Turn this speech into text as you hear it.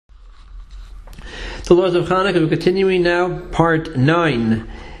So, laws of Chanuka, we're continuing now, part 9.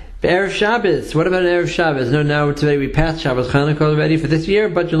 Erev Shabbos. What about an Erev Shabbos? No, now today we passed Shabbos Chanuka already for this year,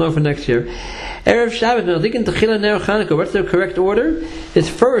 but you'll know for next year. Erev Shabbos. Now, thinking Techila Ner Chanuka. What's the correct order? Is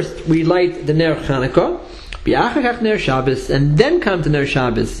first we light the Ner Chanuka, Bi'achakach Ner Shabbos, and then come to Ner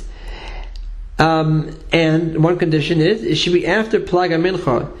Shabbos. And one condition is it should be after Plag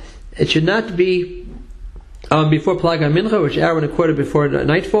HaMincha. It should not be before Plag HaMincha, which hour and a quarter before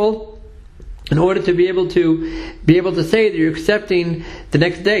nightfall, in order to be able to say that you're accepting the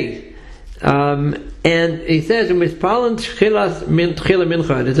next day. And he says, there's a minhag,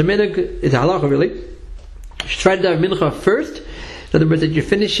 it's a halacha really. You should try to have mincha first. In other words, that you're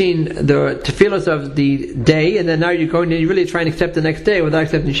finishing the tefillos of the day, and then now you're really trying to accept the next day without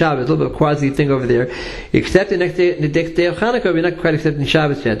accepting Shabbos. A little bit of a quasi thing over there. You accept the next day of Chanukah, but you're not quite accepting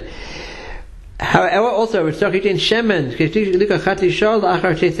Shabbos yet. However, also, you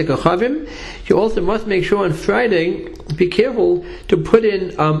also must make sure on Friday, be careful to put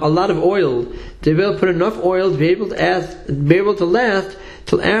in a lot of oil. To be able to put enough oil to be able to last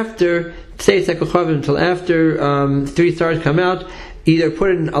till after till after 3 stars come out. Either put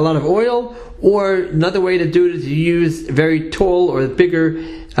in a lot of oil, or another way to do it is to use very tall or bigger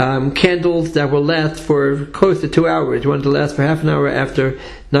candles that will last for close to 2 hours. You want it to last for half an hour after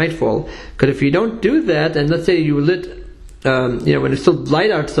nightfall. Because if you don't do that, and let's say you lit, when it's still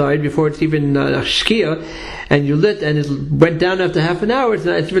light outside before it's even shkia, and you lit and it went down after half an hour, it's a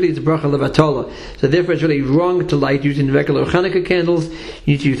bracha levatola. So therefore, it's really wrong to light using regular Chanukah candles.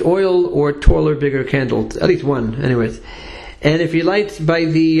 You need to use oil or taller, bigger candles, at least one, anyways. And if you light by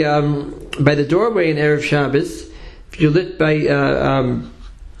the doorway in Erev Shabbos, if you lit by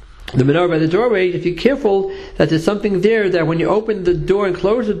the menorah by the doorway, if you're careful that there's something there that when you open the door and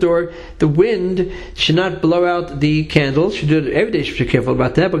close the door, the wind should not blow out the candles. You should do it every day. You should be careful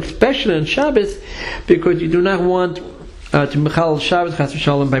about that, but especially on Shabbos, because you do not want to mechal Shabbos chas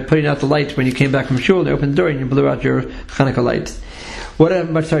v'shalom by putting out the lights when you came back from shul and you opened the door and you blew out your Chanukah lights. What about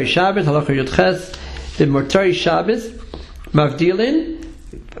Motzei Shabbos? Halacha Yud Ches. The Motzei Shabbos Mavdilin.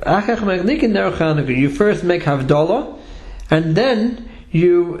 You first make Havdalah, and then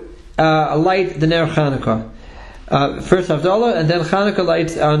you light the Ner Chanukah. First Havdalah, and then Chanukah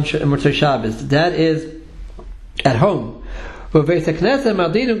lights on Motzei Shabbos. That is at home. In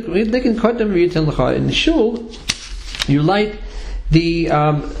shul, you light the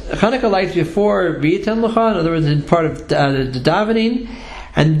Chanukah lights before V'yitan L'cha, in other words, in part of the davening,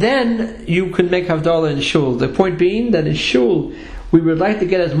 and then you can make Havdalah in shul. The point being that in shul, we would like to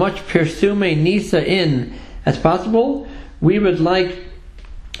get as much Persume Nisa in as possible. We would like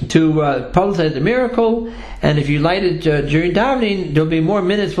to publicize the miracle, and if you light it during davening, there'll be more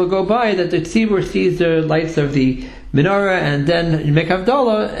minutes will go by that the tzibur sees the lights of the menorah, and then you make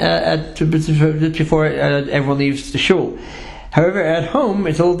Havdalah before everyone leaves the shul. However, at home,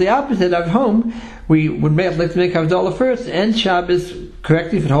 it's all the opposite. At home, we would like to make Havdalah first, and Shabbos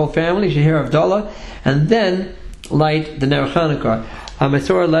correctly for the whole family. You should hear Havdalah, and then light the Ner Chanukah. I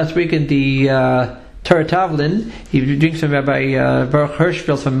saw last week in the Torah Tavlin, he was doing some Rabbi Baruch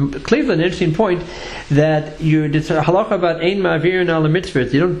Hirschfeld from Cleveland. An interesting point that you did a halacha about ein ma'avirin ala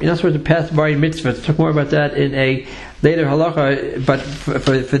mitzvahs. You're not supposed to pass by mitzvahs. We'll talk more about that in a later halacha. But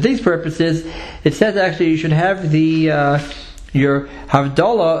for these purposes, it says actually you should have your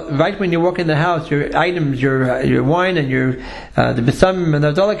Havdalah right when you walk in the house, your items, your wine and your the besamim and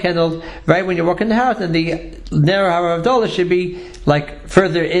the Havdalah candles right when you walk in the house, and the Ner Havdalah should be like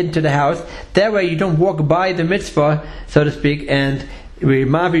further into the house. That way you don't walk by the mitzvah, so to speak, and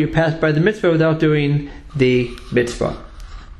you pass by the mitzvah without doing the mitzvah.